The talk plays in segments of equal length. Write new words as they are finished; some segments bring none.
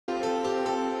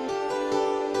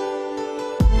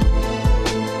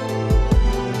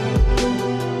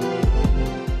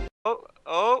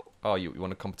you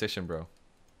want a competition, bro?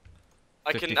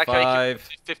 I can 55,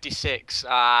 56.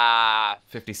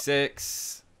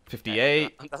 56,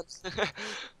 58.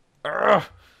 Ugh.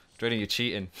 Drayden, you're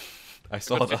cheating. I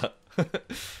saw that.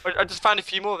 I just found a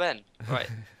few more then. Right.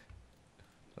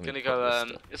 Let me Gonna go. put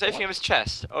this Is there anything in his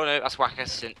chest? Oh no, that's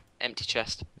Wacker's an empty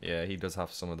chest. Yeah, he does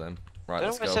have some of them. Right, I don't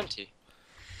let's know why it's go. empty.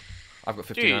 I've got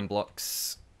 59 Dude.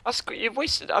 blocks. You've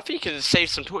wasted. I think you could have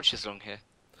saved some torches along here.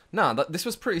 Nah, this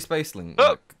was pretty spaceling. Oh!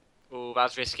 Like, Oh, that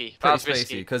was risky. That pretty was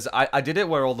risky. because I did it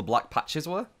where all the black patches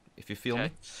were. If you feel me.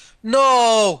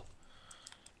 No!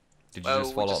 Did you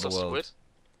just fall out of the lost world? wood.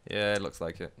 Yeah, it looks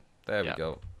like it. There Yeah. we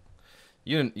go.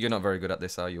 You're not very good at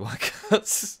this, are you, Wack?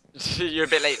 You're a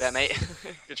bit late there, mate.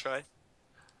 Good try.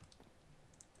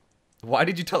 Why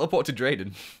did you teleport to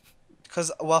Drayden?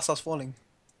 Because whilst I was falling.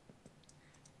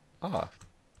 Ah.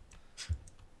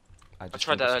 I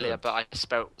tried that earlier, but I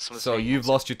spelt some of the So things. you've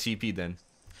lost your TP then.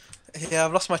 Yeah,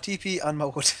 I've lost my TP and my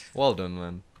wood. Well done,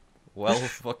 man. Well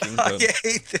fucking I done.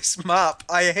 hate this map.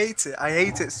 I hate it. I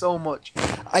hate it so much.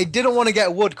 I didn't want to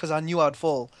get wood because I knew I'd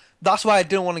fall. That's why I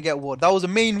didn't want to get wood. That was the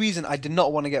main reason I did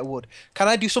not want to get wood. Can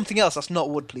I do something else that's not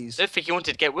wood, please? I don't think you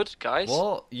wanted to get wood, guys.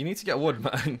 Well, you need to get wood,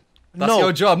 man. That's No.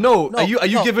 your job. No, No, are you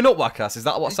no. giving up, Wackass? Is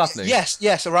that what's happening?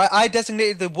 Yes, alright. I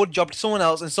designated the wood job to someone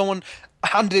else and someone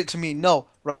handed it to me. No,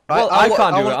 right? Well, I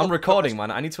can't do it. wanna I'm go- recording,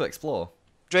 man. I need to explore.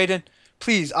 Drayden,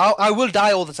 please. I will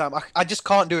die all the time. I just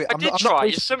can't do it. I I'm did not try. You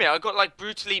patient. saw me. I got like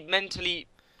brutally, mentally.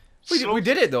 We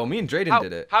did it though. Me and Drayden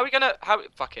did it. How are we gonna?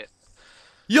 Fuck it.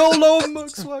 YOLO,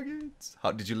 Mugswaggins.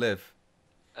 How did you live?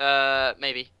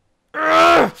 Maybe.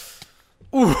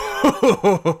 Ooh.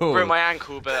 Broke my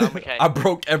ankle, but I'm okay. I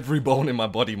broke every bone in my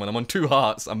body, man. I'm on 2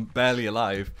 hearts. I'm barely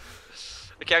alive.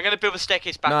 Okay, I'm gonna build a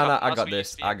staircase back No, up. I That's got what you this.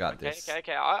 used to I be. got Okay, this.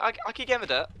 Okay. I keep getting the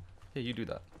dirt. Yeah, you do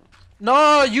that.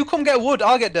 No, you come get wood.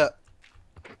 I'll get dirt.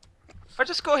 I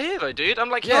just got here though, dude. I'm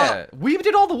like, Yeah, we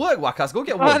did all the work, Wackass. Go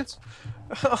get wood. Man.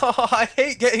 Oh, I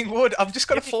hate getting wood. I'm just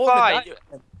gonna It's fall. fine. and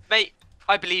die. Mate,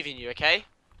 I believe in you. Okay.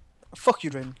 Fuck you,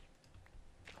 Drayden.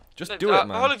 Just Look, do the it,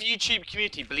 man. whole of YouTube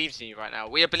community believes in you right now.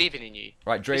 We are believing in you.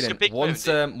 Right, It's a Drayden. big Once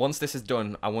move, once this is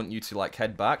done, I want you to like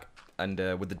head back and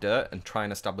with the dirt and try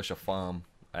and establish a farm.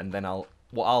 And then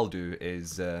what I'll do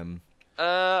is Well,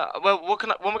 what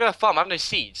am I gonna farm? I have no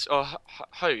seeds or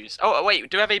hose. Oh wait,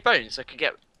 do I have any bones? I could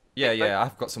get. yeah,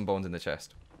 I've got some bones in the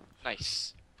chest.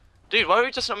 Nice. Dude, why don't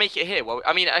we just not make it here? Well,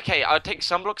 I mean, okay, I'll take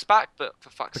some blocks back, but for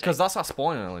fuck's Because sake. that's our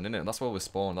spawning island, isn't it? That's where we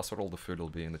spawn. That's where all the food will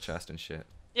be in the chest and shit.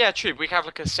 Yeah, true. We can have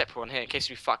like a separate one here in case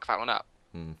we fuck that one up.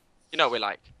 Hmm. You know what we're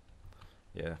like.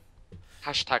 Yeah,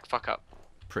 Hashtag fuck up.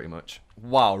 pretty much.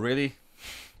 Wow, really?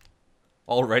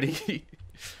 Already?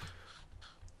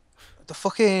 The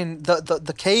fucking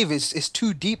the cave is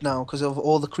too deep now because of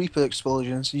all the creeper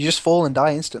explosions. You just fall and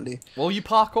die instantly. Well, you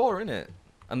parkour, innit?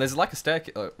 And there's like a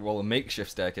staircase, well, a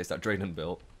makeshift staircase that Drayden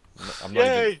built. I'm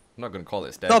not gonna call it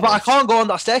a staircase. No, but I can't go on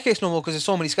that staircase no more because there's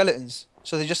so many skeletons.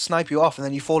 So they just snipe you off and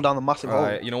then you fall down the massive hole.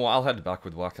 Alright, you know what? I'll head back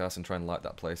with Wackass and try and light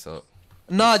that place up.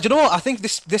 Nah, do you know what? I think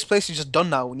this place is just done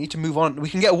now. We need to move on. We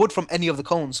can get wood from any of the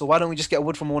cones. So why don't we just get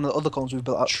wood from one of the other cones we've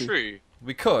built up to? True.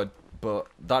 We could, but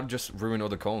that'd just ruin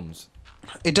other cones.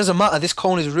 It doesn't matter. This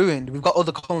cone is ruined. We've got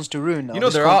other cones to ruin now. You know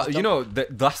This there cone's are. done. You know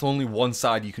that's only one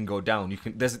side you can go down.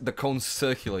 The cone's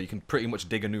circular. You can pretty much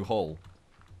dig a new hole.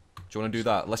 Do you want to do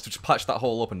that? Let's just patch that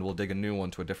hole up and we'll dig a new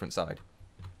one to a different side.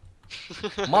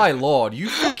 My lord, you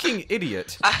fucking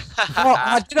idiot! No,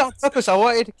 I did it on purpose. I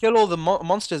wanted to kill all the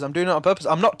monsters. I'm doing it on purpose.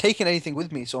 I'm not taking anything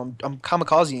with me, so I'm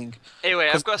kamikazeing. Anyway,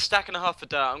 'Cause- I've got a stack and a half of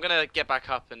dirt. I'm gonna get back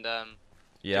up and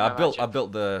Yeah, Do my I magic.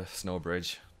 built the snow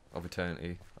bridge of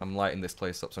eternity. I'm lighting this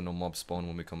place up so no mobs spawn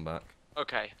when we come back.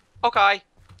 Okay. Okay.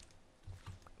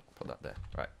 Put that there.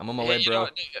 Right, I'm on my Yeah, way, you know bro.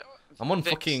 what, I'm on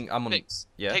Vix, fucking. I'm on. Vix,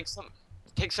 Yeah.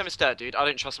 Take some dirt, dude. I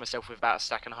don't trust myself with about a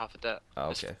stack and a half of dirt. Oh,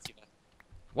 Just, okay. you know.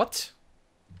 What?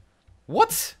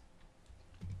 What?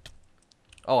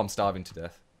 Oh, I'm starving to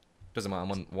death. Doesn't matter.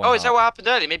 I'm on one. Oh, is that heart. what happened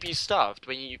earlier? Maybe you starved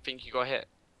when you think you got hit.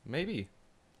 Maybe.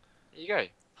 There you go.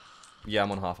 Yeah,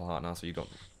 I'm on half a heart now, so you don't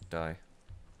die.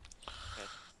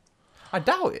 I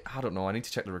doubt it. I don't know. I need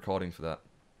to check the recording for that.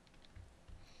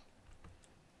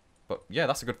 But yeah,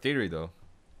 that's a good theory, though.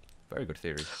 Very good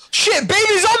theory. Shit,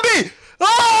 baby zombie!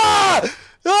 Ah!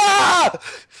 Ah!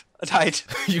 I died.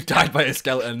 You died by a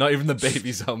skeleton, not even the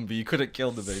baby zombie. You couldn't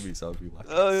kill the baby zombie.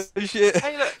 Oh shit.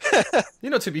 Hey, look. You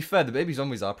know, to be fair, the baby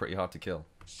zombies are pretty hard to kill.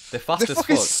 They're fast They're as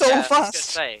fucking fuck. so Yeah, I was gonna fast.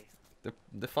 say.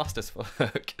 They're fast as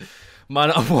fuck.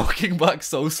 Man, I'm walking back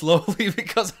so slowly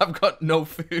because I've got no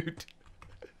food.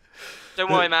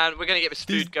 Don't worry, man. We're gonna get this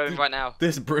These- food going right now.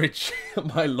 This bridge,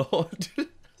 my lord.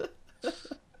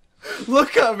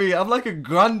 Look at me. I'm like a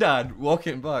granddad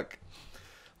walking back.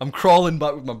 I'm crawling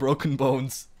back with my broken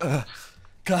bones.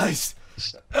 Guys,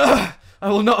 I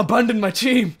will not abandon my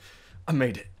team. I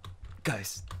made it.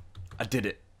 Guys, I did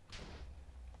it.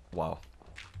 Wow.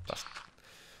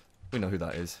 We know who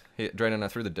that is. Here, Drayden, I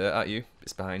threw the dirt at you.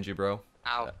 It's behind you, bro.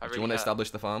 Ow, Do you want to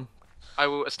establish the farm? I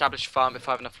will establish farm if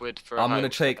I have enough wood for a I'm home. going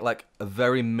to take, like, a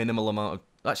very minimal amount of...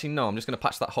 Actually, no, I'm just going to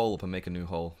patch that hole up and make a new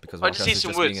hole. Because I just need is some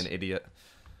just wood. being an idiot.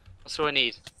 That's all I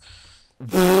need.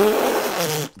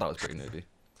 That was pretty newbie.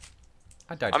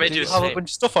 I died. I made pretty you You the well. have a same. bunch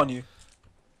of stuff on you.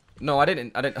 No, I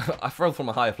didn't. I fell from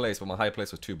a higher place, but my higher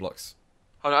place was 2 blocks.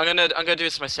 Hold on, I'm gonna do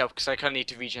this myself because I kind of need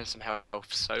to regen some health.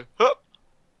 So. Hup.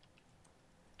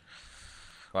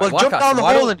 Right, Well, jump Wakash, down the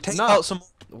why hole don't- and take no, out some.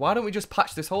 Why don't we just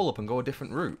patch this hole up and go a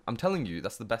different route? I'm telling you,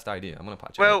 that's the best idea. I'm gonna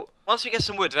patch it. Well, once we get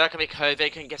some wood, then I can make hoe. They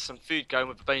can get some food going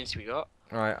with the bones we got.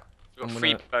 All right. We got I'm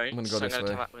 3 gonna- bones. I'm gonna go so this I'm gonna way.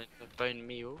 turn that one into a bone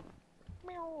meal.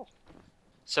 Meow.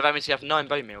 So that means we have 9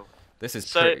 bone meal. This is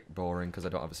So- pretty boring because I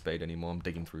don't have a spade anymore. I'm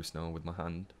digging through snow with my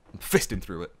hand. I'm fisting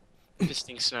through it.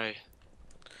 Pisting snow.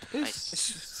 Nice.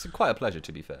 It's quite a pleasure,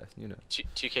 to be fair. You know,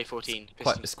 2K14.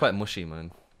 it's quite mushy,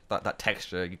 man. That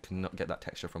texture, you cannot get that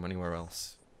texture from anywhere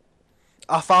else.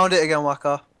 I found it again,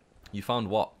 Waka. You found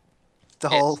what? The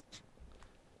Yes. hole.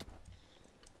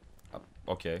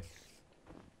 Okay.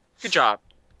 Good job.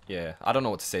 Yeah, I don't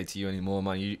know what to say to you anymore,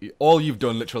 man. All you've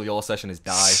done literally all session is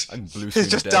die and blue screen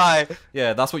Just dead. die.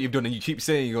 Yeah, that's what you've done, and you keep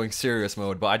saying you're going serious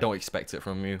mode, but I don't expect it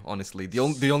from you, honestly. The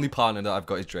only partner that I've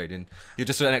got is Drayden. You're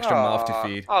just an extra mouth to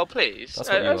feed. Oh, please. That's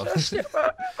what you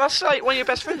are. That's like one of your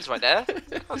best friends right there.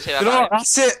 I'll say that You know about what? him.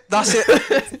 That's it. That's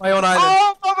it. My own island.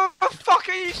 Oh,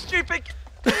 motherfucker, you stupid!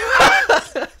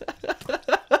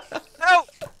 Help!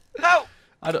 Help!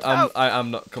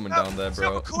 I'm not coming down there,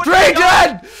 bro. recording.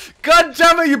 Drayden! God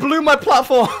damn it, you blew my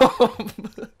platform!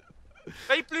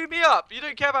 They blew me up. You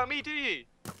don't care about me, do you?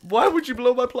 Why would you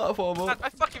blow my platform up? I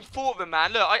fucking fought them,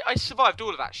 man. Look, I survived all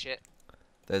of that shit.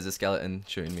 There's a skeleton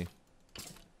shooting me.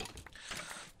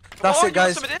 That's Oh, it, you want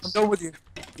guys. some of I'm this? done with you.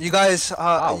 You guys,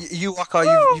 Ow. you Waka,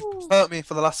 you've hurt me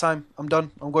for the last time. I'm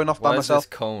done. I'm going off by Where's myself.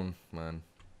 this cone, man?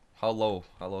 How low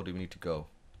do we need to go?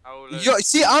 Yo,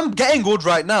 see, I'm getting good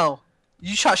right now.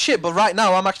 You chat shit, but right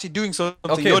now I'm actually doing something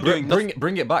Okay, you're doing.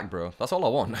 bring it back, bro. That's all I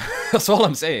want. That's all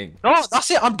I'm saying. No, that's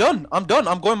it. I'm done. I'm done.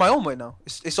 I'm going my own way now.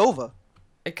 It's over.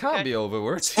 It can't Okay. be over.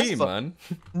 We're a It's team, over. man.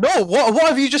 No, what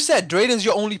have you just said? Drayden's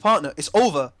your only partner. It's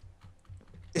over.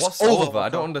 It's What's over. over? I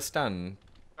Waka. don't understand.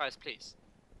 Guys, please.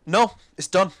 No, it's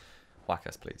done. Whack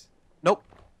us, please. Nope.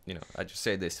 You know, I just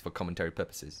say this for commentary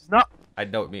purposes. No, I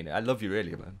don't mean it. I love you,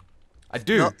 really, man. I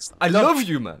do. No, I no. love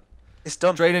you, man. it's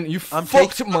done. Drayden, you I'm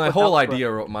fucked taking my that whole without, bro.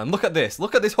 idea up, man. Look at this.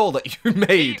 Look at this hole that you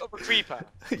made. Eat up a creeper.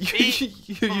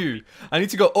 you. I need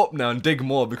to go up now and dig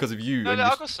more because of you. No, and no,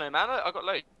 your I got snow, man. I got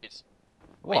loads.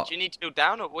 Wait, What? do you need to build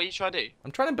down, or what are you trying to do?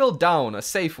 I'm trying to build down a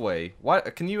safe way. Why?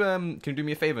 Can you do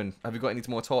me a favor? And have you got any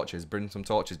more torches? Bring some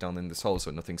torches down in this hole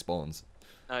so nothing spawns.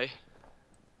 No.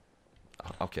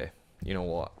 Okay. You know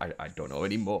what? I don't know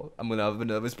anymore. I'm gonna have a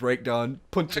nervous breakdown,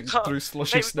 punching Can't- through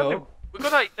slushy Mate, snow. we've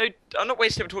got like, no, I'm not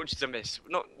wasting torches on this.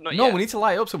 Not No, yet. we need to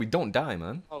light up so we don't die,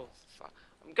 man. Oh, fuck.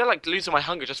 I'm gonna like lose all my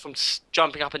hunger just from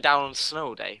jumping up and down on snow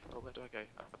all day. Oh, where do I go?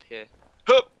 Up here.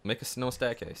 Hup! Make a snow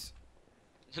staircase.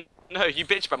 No, you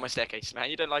bitch about my staircase, man.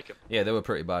 You don't like them. Yeah, they were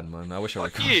pretty bad, man. I wish I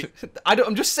Fuck would.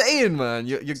 I'm just saying, man.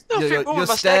 You're nothing wrong with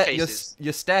my staircases.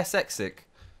 you're stair sexic.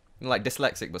 Like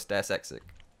dyslexic, but stair sexic.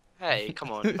 Hey, come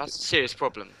on. That's a serious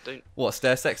problem. Don't. What,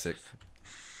 stair sexic?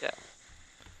 Yeah.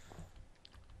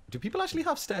 Do people actually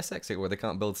have stair sexic where they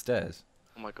can't build stairs?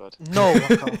 Oh my god. No,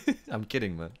 Waka. I'm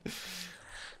kidding, man.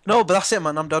 No, but that's it,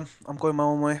 man. I'm done. I'm going my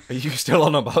own way. Are you still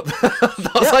on about that?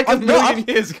 That was Yeah, like a I'm- no, million I'm-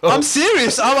 years ago. I'm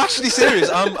serious. I'm actually serious.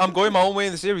 I'm going my own way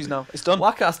in the series now. It's done.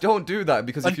 Wackass, don't do that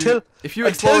because Until if you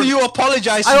until explore... you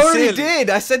apologize I already sincerely. did.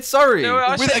 I said sorry. No,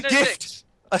 I With said a no, gift.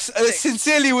 Nick.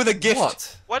 Sincerely with a gift.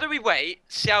 What? Why don't we wait,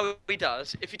 see how he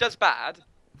does? If he does bad,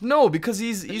 No, because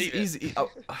he's Believe it. oh.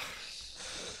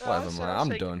 Whatever, that's- man. that's I'm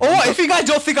like- done. Or what, if you guys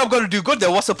don't think I'm gonna do good,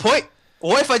 then what's the point?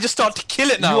 What if I just start to kill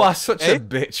it now? You are such eh? a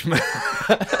bitch, man.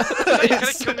 you're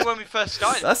gonna kill me when we first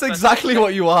started. That's First exactly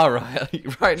what you are,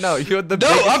 right? Right now, you're the No,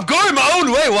 biggest, I'm going my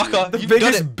own way, Waka. the You've done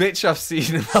biggest it. bitch I've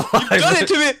seen in my life. Done it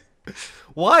to me.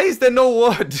 Why is there no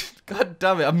wood? God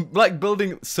damn it! I'm like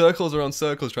building circles around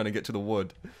circles trying to get to the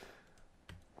wood.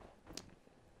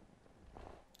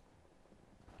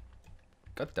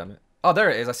 God damn it! Oh, there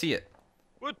it is. I see it.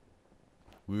 Wood.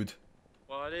 Wood.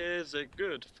 What is it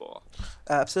good for?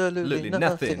 Absolutely Absolutely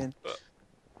nothing.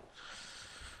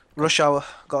 Rush Hour.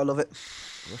 Gotta love it.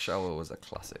 Rush Hour was a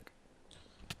classic.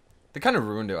 They kind of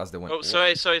ruined it as they went. Oh,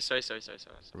 sorry.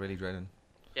 Really, Drayden?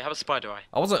 Yeah, have a spider eye.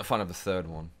 I wasn't a fan of the third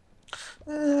one.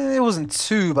 It wasn't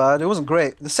too bad. It wasn't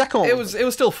great. The second one. It was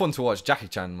still fun to watch. Jackie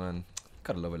Chan, man.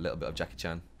 Gotta love a little bit of Jackie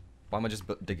Chan. Why am I just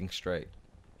digging straight?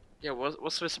 Yeah,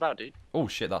 what's this about, dude? Oh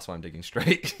shit, that's why I'm digging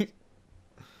straight.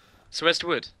 So where's the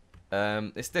wood?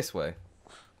 It's this way,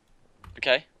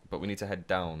 Okay. but we need to head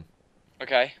down.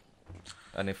 Okay.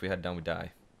 And if we head down, we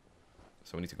die.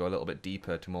 So we need to go a little bit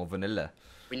deeper to more vanilla.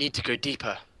 We need to go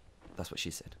deeper. That's what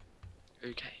she said.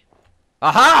 Okay.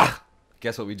 Aha!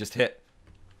 Guess what we just hit?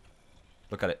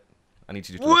 Look at it. I need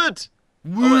you to Wood!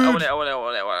 Wood! I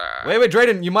want it. Wait,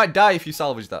 Drayden, you might die if you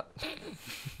salvage that.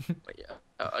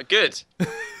 Good.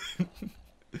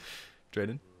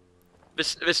 Drayden?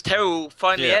 This terror will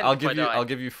finally Yeah, end. I'll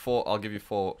give you 4.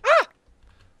 Ah!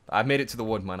 I made it to the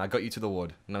wood, man. I got you to the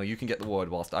wood. Now you can get the wood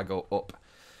whilst I go up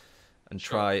and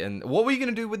try and... What were you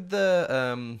going to do with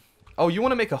the... Oh, you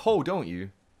want to make a hole, don't you?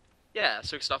 Yeah,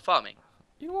 so we can start farming.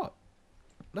 You know what?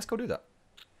 Let's go do that.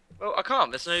 Well, I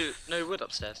can't. There's no wood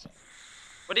upstairs.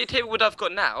 Why do you take the wood I've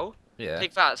got now? Yeah.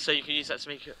 Take that so you can use that to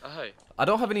make a hoe. I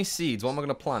don't have any seeds. What am I going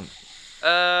to plant?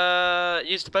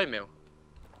 Use the bone meal.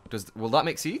 Will that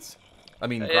make seeds? I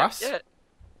mean, grass? Yeah.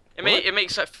 It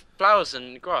makes like flowers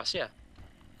and grass, yeah.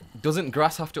 Doesn't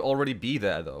grass have to already be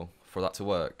there, though, for that to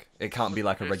work? It can't be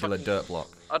like a regular dirt block.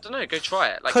 I don't know, go try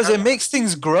it. Because it makes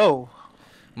things grow.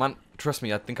 Man, trust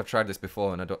me, I think I've tried this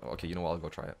before and I don't... Okay, you know what? I'll go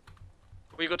try it.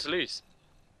 What you got to lose?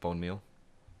 Bone meal.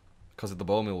 Because if the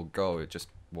bone meal will go, it just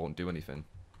won't do anything.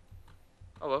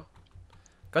 Oh well.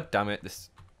 God damn it, this...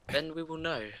 Then we will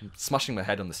know. I'm smashing my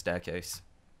head on the staircase.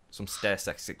 Some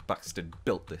stair-sexy bastard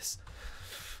built this.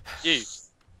 You.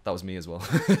 That was me as well.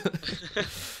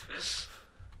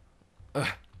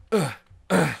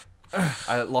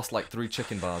 I lost like 3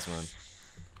 chicken bars, man.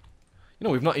 You know,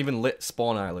 we've not even lit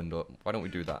Spawn Island up. Why don't we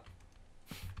do that?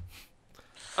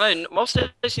 I know, most of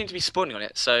they seem to be spawning on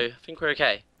it, so I think we're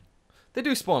okay. They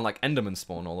do spawn, like Enderman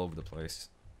spawn all over the place.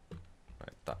 Right,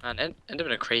 that. And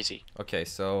Endermen are crazy. Okay,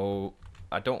 so...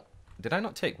 I don't... Did I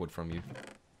not take wood from you?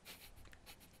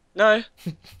 No.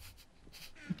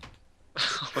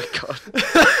 Oh my god.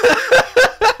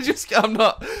 I'm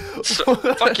not... So,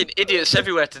 fucking idiots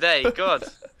everywhere today, god.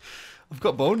 I've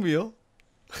got bone meal.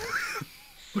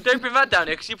 Well, don't bring that down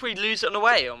here, because you'll probably lose it on the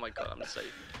way. Oh my god, I'm so...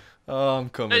 Oh, I'm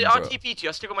coming, No, I'll bro. TP to you,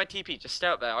 I'll stick on my TP, just stay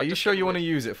up there. Are you sure you want to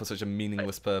use it for such a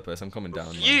meaningless purpose? I'm coming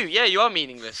down, man. Yeah, you are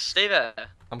meaningless. Stay there.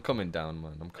 I'm coming down,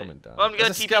 man. I'm coming down. Well, I'm gonna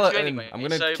There's a TP to you skeleton. anyway, I'm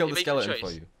gonna so kill you the make your skeleton for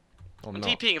choice. you. Oh, I'm no.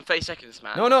 TPing in 30 seconds,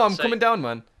 man. No, I'm So- coming down,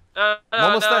 man. No, I'm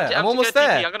almost there. I'm almost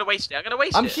there. I'm gonna waste it. I'm gonna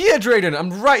waste I'm it. here, Drayden.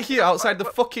 I'm right here outside the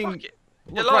Fuck fucking... it.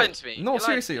 Look, You're lying right. to me. No, You're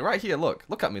seriously, right here. Look.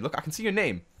 Look at me. Look, I can see your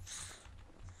name.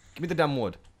 Give me the damn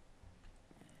wood.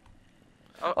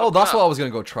 Oh, that's what I was gonna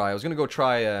go try. I was gonna go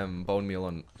try bone meal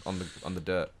on the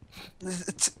dirt.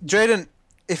 Drayden,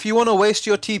 if you want to waste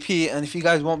your TP and if you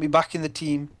guys want me back in the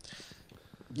team,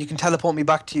 you can teleport me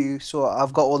back to you. So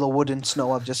I've got all the wood and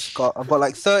snow. I've got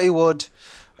like 30 wood.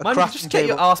 A Man, crafting just get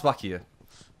your table. ass back here.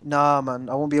 Nah, man,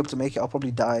 I won't be able to make it. I'll probably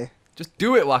die. Just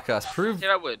do it, Wackass. Prove. Take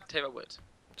that wood. Take that wood.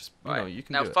 Just you know, you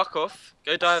can Now do it. fuck off.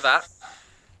 Go die of that.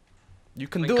 You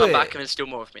can And do come it. back and then steal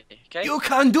more of me. Okay? You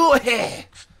can do it.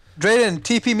 Drayden,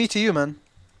 TP me to you, man.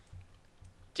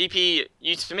 TP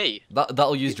you to me.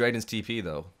 That'll use Drayden's TP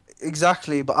though.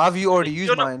 Exactly, but have you already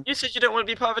used mine? You said you don't want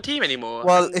to be part of a team anymore.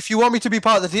 Well, if you want me to be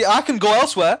part of the team, I can go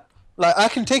elsewhere. Like, I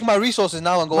can take my resources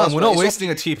now and go Man, elsewhere. we're not It's wasting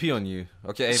a TP on you.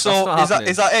 Okay, So, that's not happening.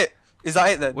 is that it? Is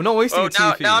that it then? We're not wasting well, a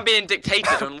TP. now I'm being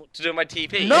dictated on what to do with my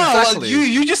TP. No, Exactly. well,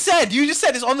 you just said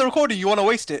it's on the recording. You want to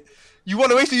waste it. You want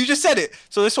to waste it. You just said it.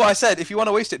 So that's what I said. If you want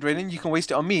to waste it, Drayden, you can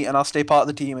waste it on me, and I'll stay part of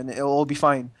the team, and it'll all be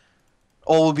fine.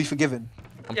 All will be forgiven.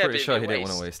 I'm Yeah, pretty but sure it'd he be a didn't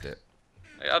want to waste. waste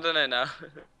it. I don't know now.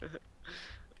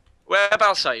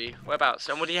 Whereabouts are you? Whereabouts?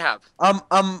 And what do you have?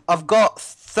 I've got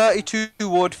 32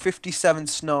 wood, 57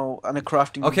 snow, and a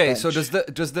crafting. Okay, bench. so does the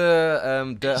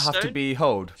dirt have to Stone? be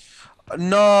hoed?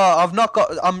 No, I've not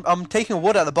got. I'm taking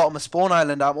wood at the bottom of Spawn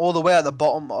Island. I'm all the way at the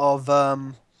bottom of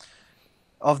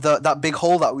that big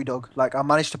hole that we dug. Like, I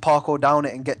managed to parkour down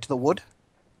it and get to the wood.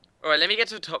 Alright, let me get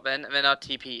to the top then, and then I'll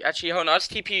TP. Actually, hold on, I'll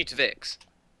just TP you to Vix.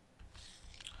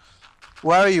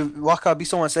 Where are you? Waka, be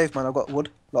somewhere safe, man. I've got wood.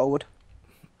 A lot of wood.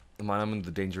 Man, I'm in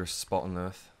the dangerous spot on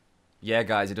Earth. Yeah,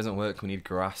 guys, it doesn't work. We need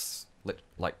grass,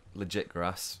 like legit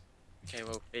grass. Okay,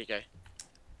 well, there you go.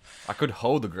 I could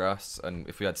hoe the grass, and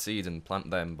if we had seeds and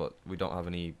plant them, but we don't have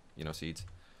any, seeds.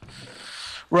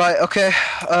 Right. Okay.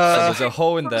 So there's a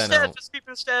hole in On the there stairs, now. there's people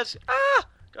on the stairs. Ah!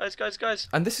 Guys.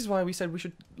 And this is why we said we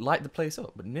should light the place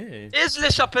up, but no. It's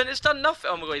lit up and it's done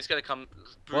nothing. Oh my god, he's gonna come.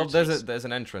 Well, Brutus. there's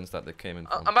an entrance that they came in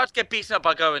from. I'm about to get beaten up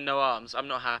by Go with no arms. I'm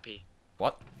not happy.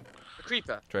 What? A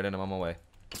creeper. Drayden, I'm on my way.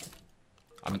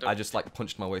 I just like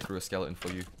punched my way through a skeleton for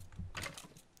you.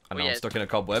 And now yeah. I'm stuck in a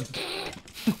cobweb.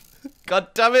 God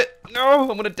damn it! No,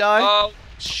 I'm gonna die. Oh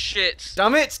shit!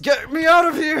 Damn it! Get me out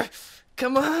of here!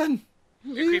 Come on!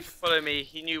 The creeper followed me.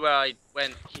 He knew where I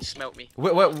went. He smelt me.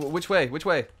 Which way? Which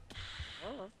way?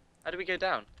 Oh. How do we go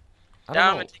down? I don't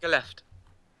Down know. and take a left.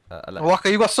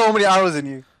 Waka, you got so many arrows in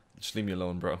you. Just leave me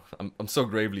alone, bro. I'm so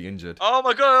gravely injured. Oh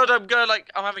my god!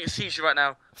 I'm having a seizure right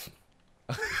now.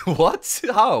 What?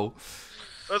 How?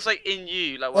 It's like in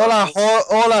you, like. All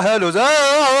I heard was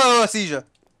a seizure.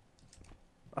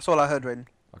 That's all I heard, Raiden.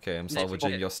 Okay, I'm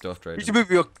salvaging your stuff, You Drayden. should move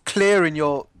your clearing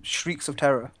your shrieks of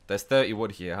terror. There's 30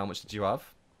 wood here. How much did you have?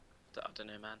 I don't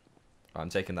know, man. I'm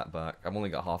taking that back. I've only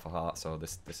got half a heart, so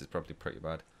this is probably pretty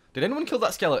bad. Did anyone kill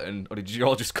that skeleton, or did you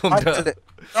all just come I down? killed it.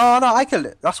 No, I killed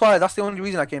it. That's the only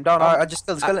reason I came down. I just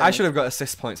killed the skeleton. I should have got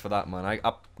assist points for that, man. I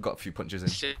got a few punches in.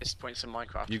 6 points in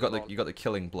Minecraft. You got the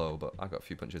killing blow, but I got a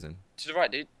few punches in. To the right,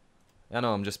 dude. I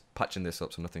know. I'm just patching this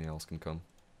up so nothing else can come.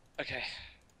 Okay.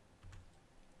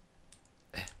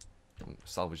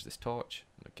 Salvage this torch.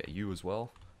 I'll get you as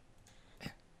well.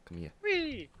 Come here.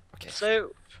 Whee! Okay.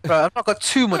 So, Right, I've not got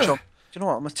too much on. Do you know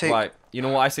what? I'm gonna take. Right. You know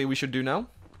what I say we should do now?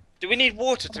 do we need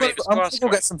water to I'm make this gonna grass go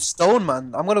grow? get some stone,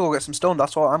 man. I'm gonna go get some stone.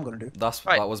 That's what I'm gonna do.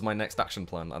 Right. That was my next action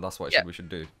plan, and that's what Yeah. we should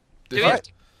do. Do we have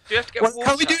to get Well, water?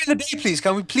 can we do it in the day, please?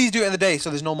 Can we please do it in the day so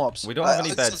there's no mobs? We don't have any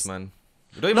let's beds, just- man.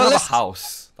 We don't even No, have a let's-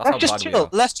 house. That's how Let's just bad we chill. are.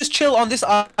 Let's just chill on this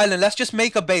island. Let's just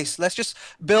make a base. Let's just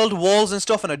build walls and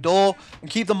stuff and a door and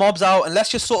keep the mobs out. And let's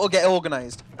just sort of get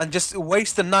organized and just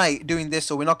waste the night doing this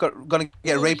so we're not gonna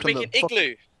get We raped. can on make the an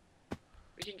igloo.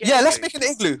 We can get Yeah, an let's igloo. make an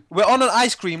igloo. We're on an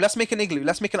ice cream. Let's make an igloo.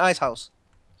 Let's make an ice house.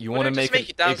 You Why want to don't we just make make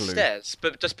it an igloo? downstairs,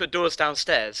 but just put doors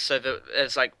downstairs so that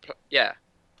there's like, yeah.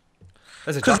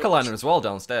 There's a jack-o'-lantern as well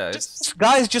downstairs.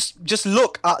 Guys, just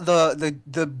look at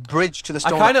the bridge to the I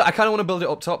stone. kind of want to build it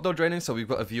up top though, draining, so we've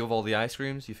got a view of all the ice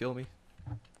creams. You feel me?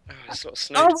 Oh, it's sort of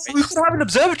snow. Oh, we could have an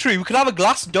observatory. We could have a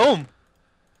glass dome.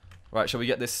 Right, shall we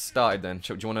get this started then?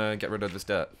 Do you want to get rid of this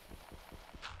dirt?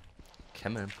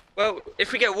 Come on. Well,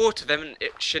 if we get water, then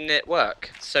shouldn't it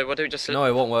work? So why don't we just? No,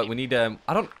 it won't work. We need the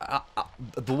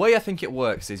way I think it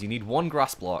works is you need one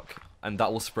grass block, and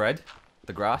that will spread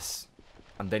the grass,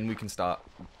 and then we can start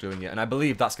doing it. And I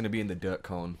believe that's going to be in the dirt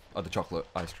cone or the chocolate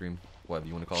ice cream, whatever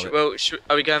you want to call it. Well,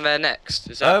 are we going there next?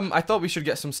 Is that... I thought we should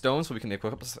get some stones so we can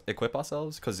equip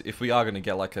ourselves, because if we are going to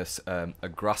get like a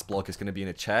grass block, it's going to be in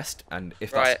a chest, and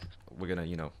if that's Right. we're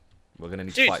gonna we're gonna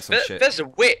need Dude, to fight some shit. there's a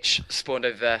witch spawned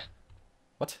over there.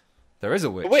 What? There is a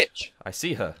witch. A witch? I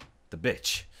see her. The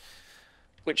bitch.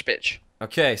 Which bitch?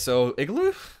 Okay, so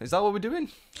Igloo, is that what we're doing?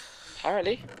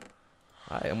 Apparently.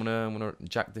 Alright, I'm gonna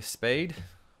jack this spade.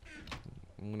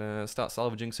 I'm gonna start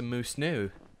salvaging some moose new.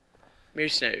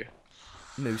 Moose new.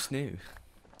 Moose new.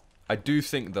 I do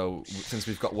think though, since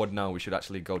we've got wood now, we should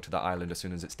actually go to that island as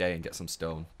soon as it's day and get some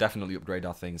stone. Definitely upgrade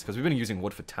our things, because we've been using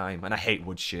wood for time, and I hate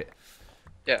wood shit.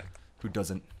 Yeah. Who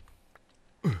doesn't?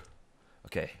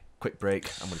 Okay, quick break.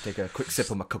 I'm gonna take a quick sip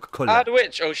of my Coca-Cola. Ah, the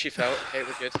witch. Oh, she fell. Okay,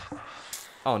 we're good.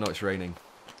 Oh no, it's raining.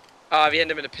 Ah, the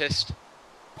Endermen are pissed.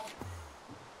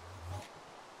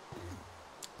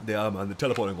 They are, man. They're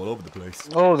teleporting all over the place.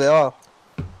 Oh, they are.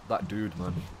 That dude,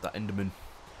 man. That Enderman.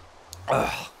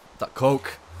 Ugh, that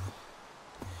Coke.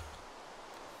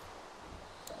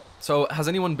 So, has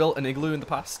anyone built an igloo in the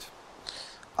past?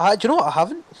 Do you know what? I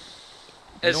haven't.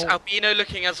 As know- albino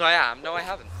looking as I am, no, I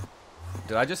haven't.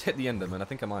 Did I just hit the Enderman? I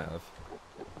think I might have.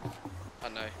 Oh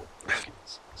no.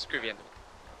 Screw the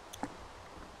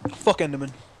Enderman. Fuck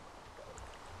Enderman.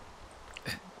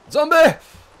 Zombie!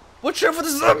 Watch out for the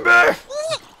zombie!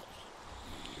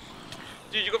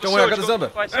 Dude, you got the Don't worry, I sword, got the you zombie.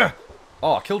 fight it.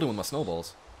 Oh, I killed him with my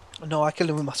snowballs. No, I killed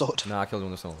him with my sword. Nah, I killed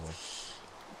him with a snowball.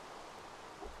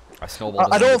 I snowballed. I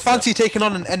the zombie don't to fancy death. taking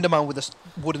on an Enderman with a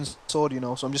wooden sword, you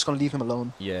know, so I'm just gonna leave him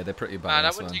alone. Yeah, they're pretty Man, I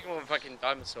bad. wouldn't take him with a fucking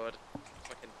diamond sword.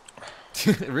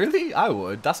 Fucking, Really? I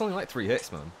would. That's only like 3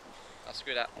 hits, man. I'll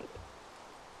screw that.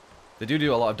 They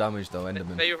do a lot of damage though,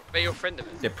 Enderman. They're your friend of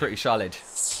it. They're pretty solid.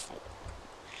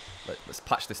 Let's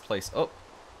patch this place up.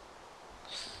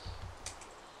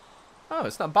 Oh,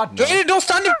 it's not bad now. Drayden, don't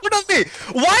stand in front of me!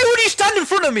 Why would you stand in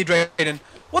front of me, Drayden?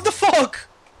 What the fuck?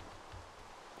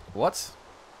 What?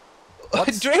 What?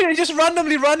 Drayden just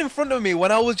randomly ran in front of me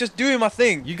when I was just doing my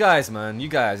thing. You guys, man. You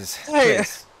guys. Hey.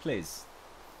 Please.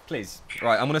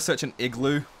 Right, I'm gonna search an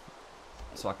igloo.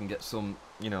 So I can get some,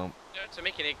 To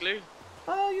make an igloo?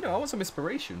 I want some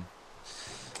inspiration.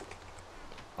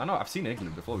 I know, I've seen igloo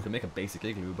before. We can make a basic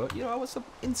igloo, but, I want some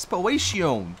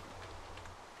inspiration.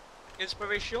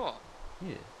 Inspiration.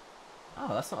 Yeah.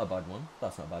 Oh, that's not a bad one.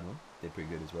 That's not a bad one. They're pretty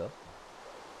good as well.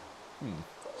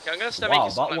 Okay, I'm gonna start Wow,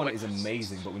 making some, that like, one weapons. is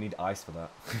amazing, but we need ice for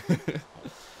that.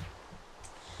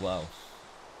 Wow.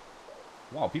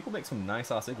 Wow, people make some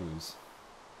nice ass igloos.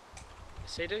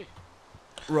 Yes, they do.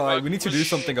 Right, Well, we need to do was-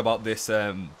 something about this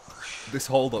this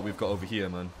hole that we've got over here,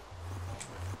 man.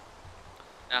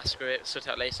 Nah, screw it. Sort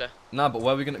it out later. Nah, but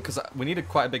where are we gonna? Because we needed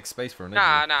quite a big space for an igloo.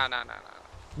 Nah. Nah, nah, nah,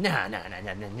 nah, nah, nah, nah,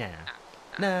 nah,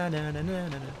 nah, nah, nah,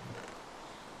 nah.